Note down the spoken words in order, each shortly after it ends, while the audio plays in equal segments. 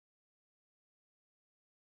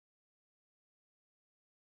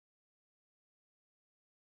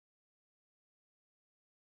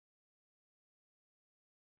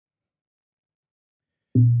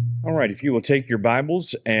All right, if you will take your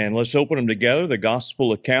Bibles and let's open them together, the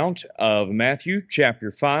Gospel account of Matthew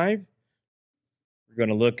chapter 5. We're going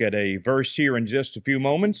to look at a verse here in just a few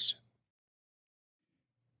moments.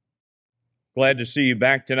 Glad to see you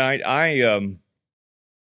back tonight. I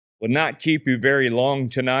will not keep you very long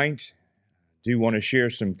tonight. I do want to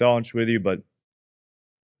share some thoughts with you, but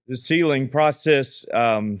the sealing process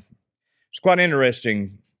is quite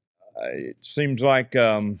interesting. It seems like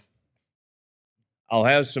I'll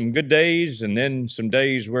have some good days and then some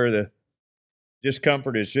days where the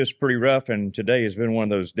discomfort is just pretty rough, and today has been one of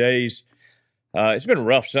those days. It's been a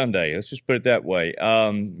rough Sunday, let's just put it that way.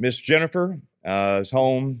 Miss Jennifer is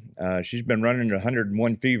home. She's been running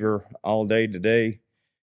 101 fever all day today.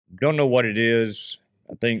 Don't know what it is.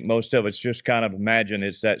 I think most of us just kind of imagine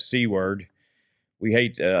it's that C word. We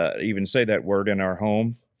hate to even say that word in our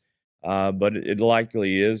home, but it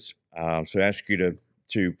likely is. So I ask you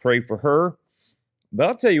to pray for her. But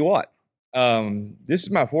I'll tell you what, this is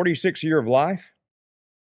my 46th year of life.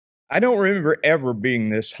 I don't remember ever being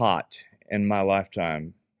this hot in my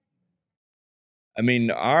lifetime. I mean,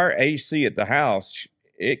 our AC at the house,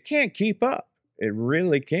 it can't keep up. It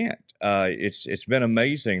really can't. It's been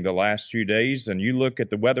amazing the last few days, and you look at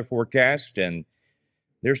the weather forecast, and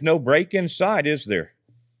there's no break in sight, is there?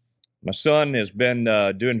 My son has been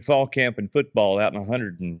doing fall camp and football out in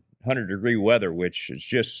 100-degree weather, which is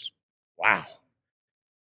just, wow.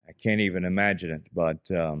 I can't even imagine it,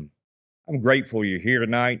 but I'm grateful you're here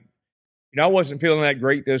tonight. You know, I wasn't feeling that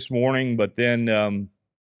great this morning, but then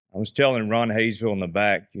I was telling Ron Hayesville in the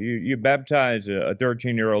back, you baptize a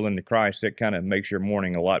 13-year-old into Christ, that kind of makes your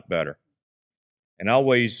morning a lot better. And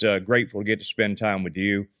always grateful to get to spend time with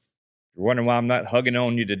you. If you're wondering why I'm not hugging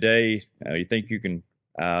on you today, you think you can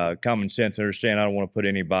common sense understand I don't want to put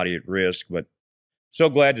anybody at risk, but so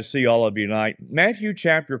glad to see all of you tonight. Matthew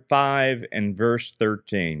chapter 5 and verse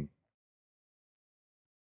 13.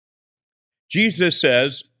 Jesus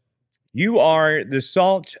says, "You are the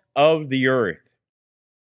salt of the earth.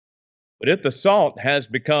 But if the salt has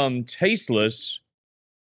become tasteless,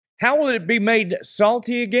 how will it be made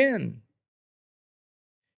salty again?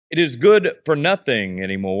 It is good for nothing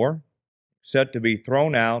anymore, except to be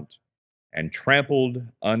thrown out and trampled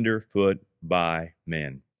underfoot by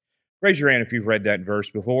men." Raise your hand if you've read that verse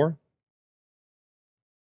before.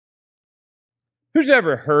 Who's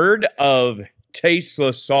ever heard of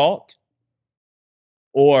tasteless salt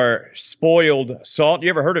or spoiled salt? You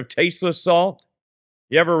ever heard of tasteless salt?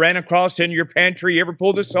 You ever ran across in your pantry? You ever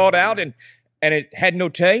pulled the salt out and it had no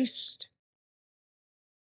taste?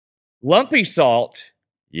 Lumpy salt,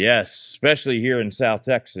 yes, especially here in South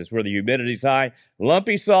Texas where the humidity's high.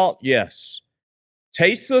 Lumpy salt, yes.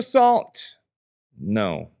 Tasteless salt,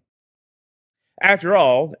 no. After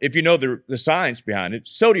all, if you know the science behind it,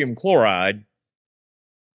 sodium chloride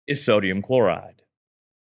is sodium chloride.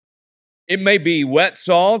 It may be wet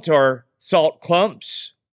salt or salt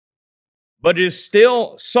clumps, but it is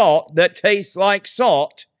still salt that tastes like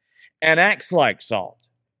salt and acts like salt.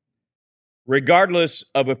 Regardless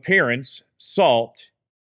of appearance, salt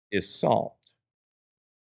is salt.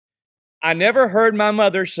 I never heard my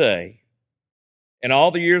mother say, in all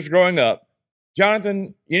the years growing up,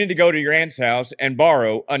 "Jonathan, you need to go to your aunt's house and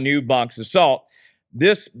borrow a new box of salt.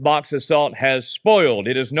 This box of salt has spoiled.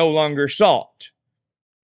 It is no longer salt.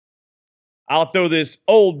 I'll throw this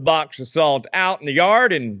old box of salt out in the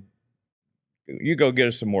yard and you go get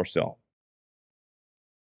us some more salt."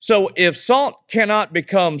 So if salt cannot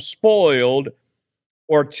become spoiled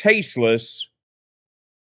or tasteless,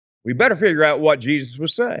 we better figure out what Jesus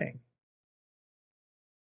was saying.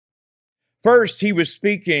 First, he was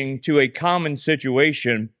speaking to a common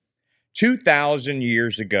situation 2,000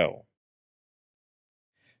 years ago.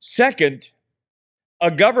 Second, a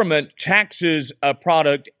government taxes a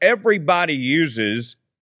product everybody uses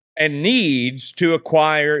and needs to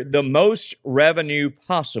acquire the most revenue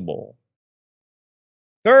possible.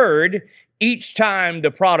 Third, each time the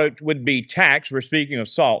product would be taxed, we're speaking of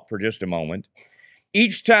salt for just a moment,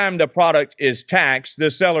 each time the product is taxed, the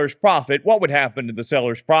seller's profit, what would happen to the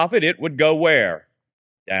seller's profit? It would go where?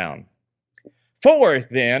 Down. Fourth,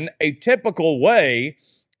 then, a typical way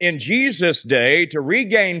in Jesus' day to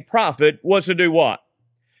regain profit was to do what?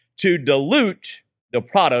 To dilute the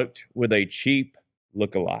product with a cheap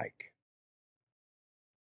look-alike.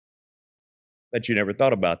 Bet you never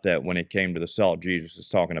thought about that when it came to the salt Jesus is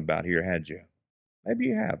talking about here, had you? Maybe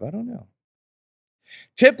you have, I don't know.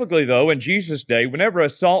 Typically, though, in Jesus' day, whenever a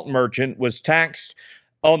salt merchant was taxed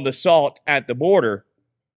on the salt at the border,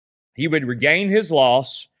 he would regain his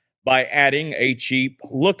loss by adding a cheap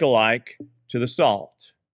look-alike to the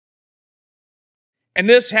salt. And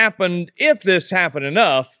if this happened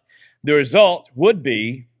enough, The result would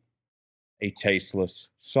be a tasteless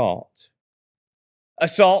salt. A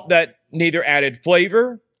salt that neither added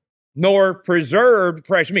flavor nor preserved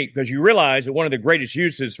fresh meat, because you realize that one of the greatest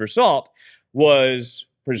uses for salt was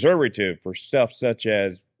preservative for stuff such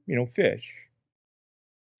as, fish.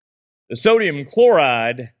 The sodium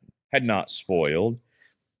chloride had not spoiled.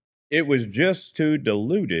 It was just too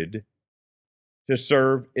diluted to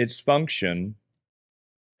serve its function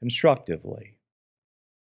constructively.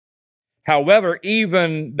 However,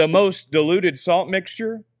 even the most diluted salt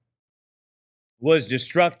mixture was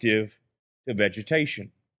destructive to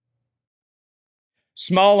vegetation.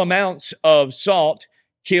 Small amounts of salt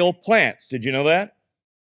kill plants. Did you know that?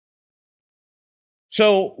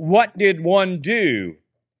 So what did one do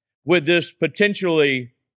with this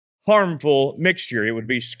potentially harmful mixture? It would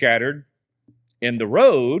be scattered in the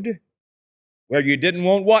road where you didn't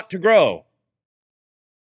want what to grow.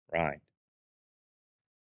 Right.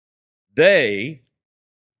 They,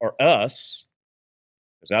 or us,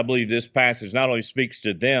 because I believe this passage not only speaks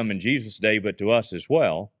to them in Jesus' day, but to us as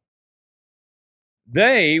well.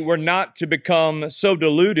 They were not to become so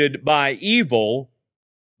diluted by evil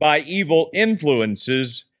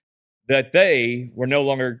influences, that they were no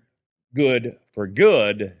longer good for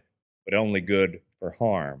good, but only good for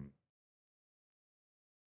harm.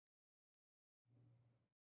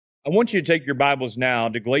 I want you to take your Bibles now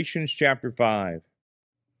to Galatians chapter 5,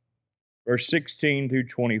 verse 16 through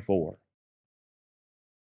 24.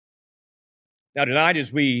 Now tonight,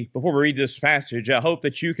 before we read this passage, I hope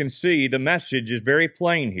that you can see the message is very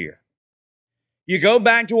plain here. You go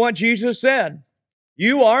back to what Jesus said.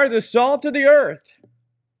 You are the salt of the earth.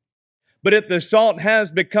 But if the salt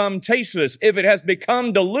has become tasteless, if it has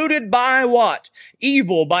become diluted by what?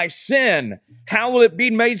 Evil, by sin, how will it be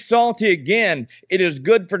made salty again? It is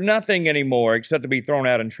good for nothing anymore except to be thrown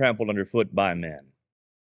out and trampled underfoot by men.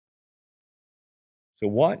 So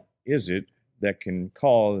what is it that can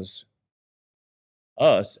cause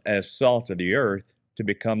us as salt of the earth to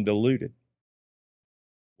become diluted?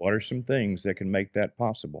 What are some things that can make that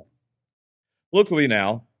possible? Look with me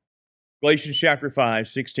now, Galatians chapter 5,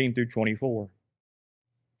 16 through 24.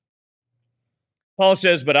 Paul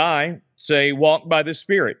says, "But I say, walk by the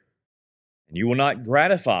Spirit, and you will not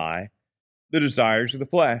gratify the desires of the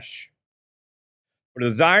flesh. For the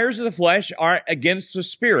desires of the flesh are against the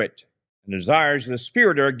Spirit, and the desires of the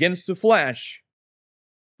Spirit are against the flesh.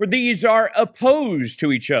 For these are opposed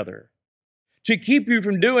to each other, to keep you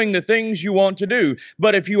from doing the things you want to do.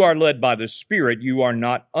 But if you are led by the Spirit, you are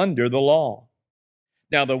not under the law.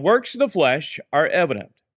 Now the works of the flesh are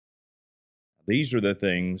evident." These are the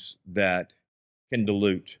things that can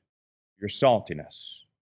dilute your saltiness,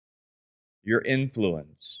 your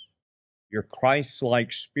influence, your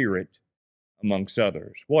Christ-like spirit amongst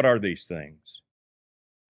others. What are these things?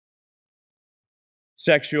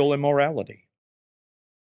 Sexual immorality,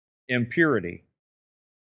 impurity,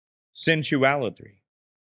 sensuality,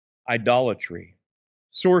 idolatry,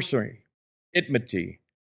 sorcery, enmity,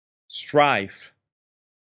 strife,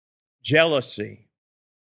 jealousy,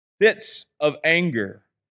 fits of anger,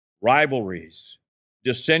 rivalries,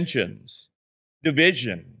 dissensions,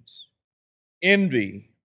 divisions, envy,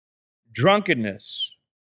 drunkenness,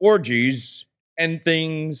 orgies, and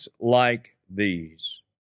things like these.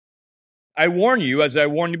 I warn you, as I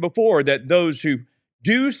warned you before, that those who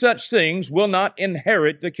do such things will not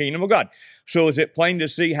inherit the kingdom of God. So is it plain to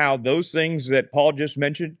see how those things that Paul just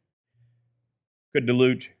mentioned could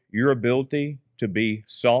dilute your ability to be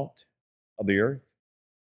salt of the earth?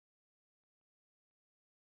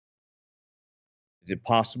 Is it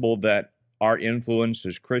possible that our influence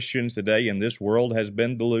as Christians today in this world has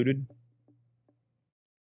been diluted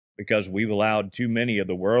because we've allowed too many of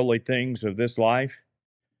the worldly things of this life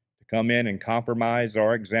to come in and compromise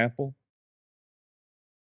our example?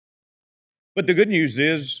 But the good news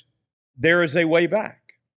is there is a way back.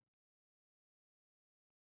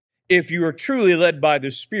 If you are truly led by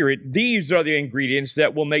the Spirit, these are the ingredients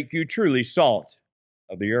that will make you truly salt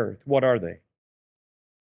of the earth. What are they?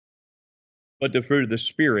 But the fruit of the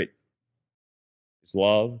Spirit is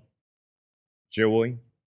love, joy,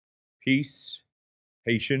 peace,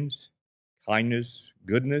 patience, kindness,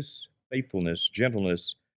 goodness, faithfulness,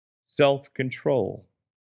 gentleness, self-control.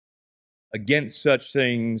 Against such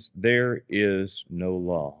things there is no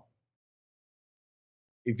law.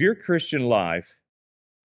 If your Christian life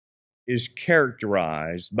is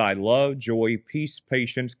characterized by love, joy, peace,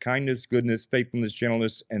 patience, kindness, goodness, faithfulness,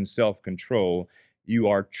 gentleness, and self-control, you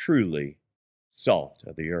are truly salt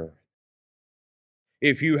of the earth.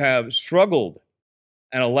 If you have struggled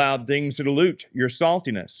and allowed things to dilute your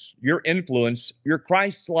saltiness, your influence, your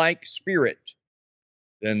Christ-like spirit,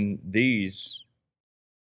 then these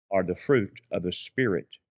are the fruit of the Spirit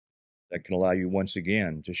that can allow you once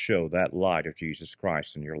again to show that light of Jesus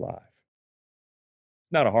Christ in your life.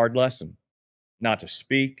 It's not a hard lesson, not to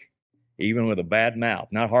speak, even with a bad mouth.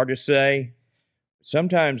 Not hard to say, but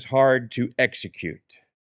sometimes hard to execute.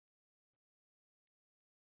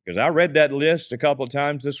 Because I read that list a couple of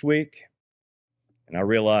times this week, and I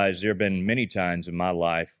realized there have been many times in my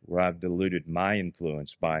life where I've diluted my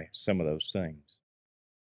influence by some of those things.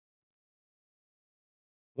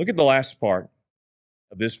 Look at the last part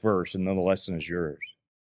of this verse, and then the lesson is yours.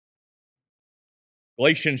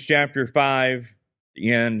 Galatians chapter 5,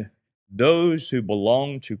 the end. Those who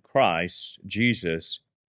belong to Christ Jesus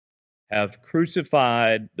have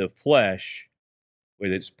crucified the flesh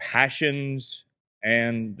with its passions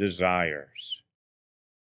and desires.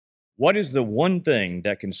 What is the one thing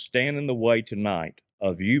that can stand in the way tonight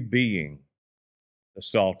of you being the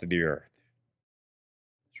salt of the earth?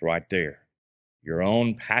 It's right there. Your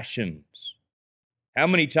own passions. How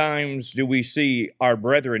many times do we see our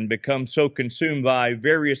brethren become so consumed by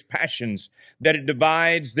various passions that it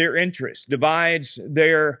divides their interest, divides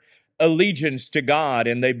their allegiance to God,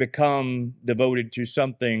 and they become devoted to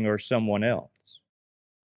something or someone else?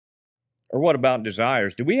 Or what about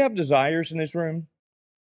desires? Do we have desires in this room?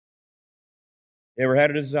 You ever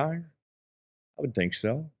had a desire? I would think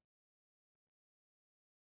so.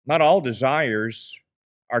 Not all desires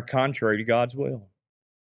are contrary to God's will.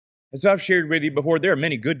 As I've shared with you before, there are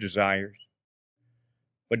many good desires,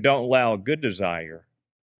 but don't allow a good desire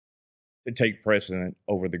to take precedent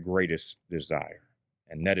over the greatest desire,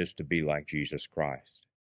 and that is to be like Jesus Christ,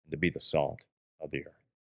 and to be the salt of the earth.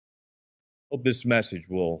 Hope this message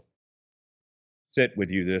will sit with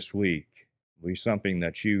you this week, be something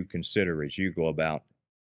that you consider as you go about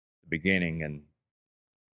the beginning and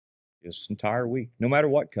this entire week, no matter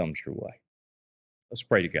what comes your way. Let's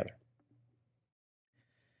pray together.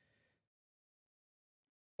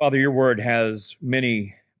 Father, your word has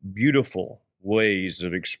many beautiful ways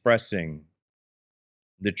of expressing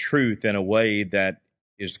the truth in a way that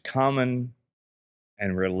is common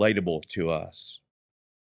and relatable to us.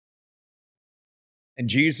 And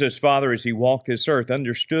Jesus, Father, as he walked this earth,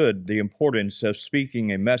 understood the importance of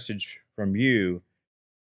speaking a message from you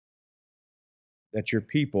that your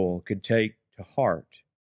people could take to heart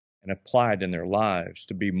and apply it in their lives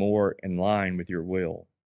to be more in line with your will.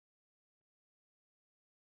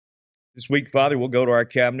 This week, Father, we'll go to our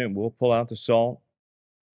cabinet and we'll pull out the salt.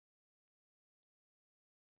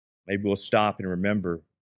 Maybe we'll stop and remember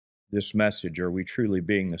this message. Are we truly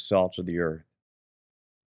being the salt of the earth?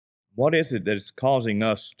 What is it that is causing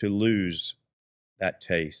us to lose that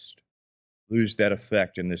taste, lose that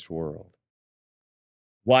effect in this world?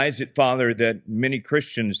 Why is it, Father, that many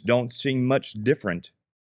Christians don't seem much different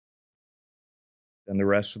than the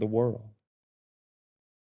rest of the world?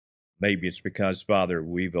 Maybe it's because, Father,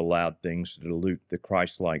 we've allowed things to dilute the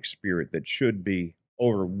Christ-like spirit that should be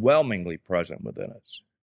overwhelmingly present within us.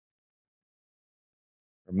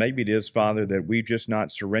 Or maybe it is, Father, that we've just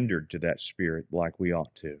not surrendered to that spirit like we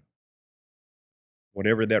ought to.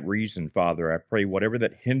 Whatever that reason, Father, I pray whatever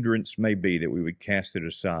that hindrance may be, that we would cast it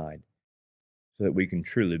aside so that we can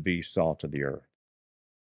truly be salt of the earth.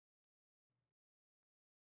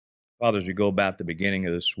 Father, as we go about the beginning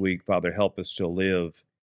of this week, Father, help us to live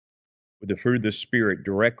with the fruit of the Spirit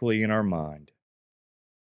directly in our mind,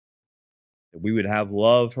 that we would have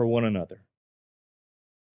love for one another,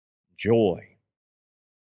 joy,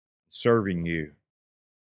 serving you,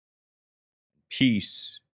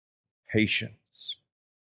 peace, patience.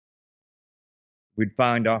 We'd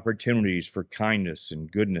find opportunities for kindness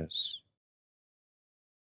and goodness.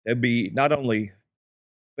 That'd be not only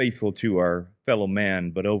faithful to our fellow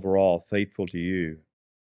man, but overall faithful to you.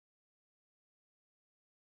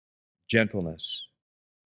 Gentleness.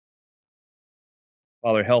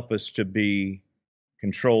 Father, help us to be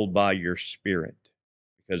controlled by your Spirit,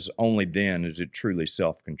 because only then is it truly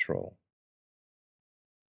self-control.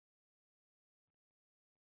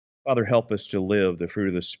 Father, help us to live the fruit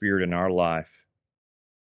of the Spirit in our life.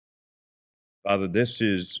 Father, this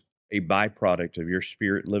is a byproduct of your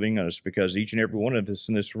Spirit living in us, because each and every one of us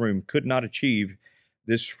in this room could not achieve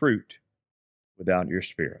this fruit without your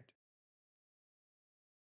Spirit.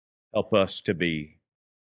 Help us to be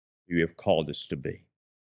who you have called us to be.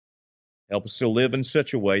 Help us to live in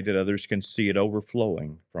such a way that others can see it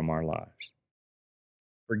overflowing from our lives.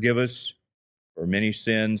 Forgive us for many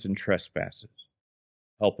sins and trespasses.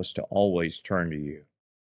 Help us to always turn to you.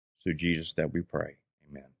 Through Jesus that we pray.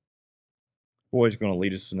 Amen. Boy's going to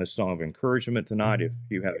lead us in this song of encouragement tonight. If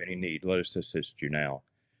you have any need, let us assist you now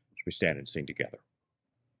as we stand and sing together.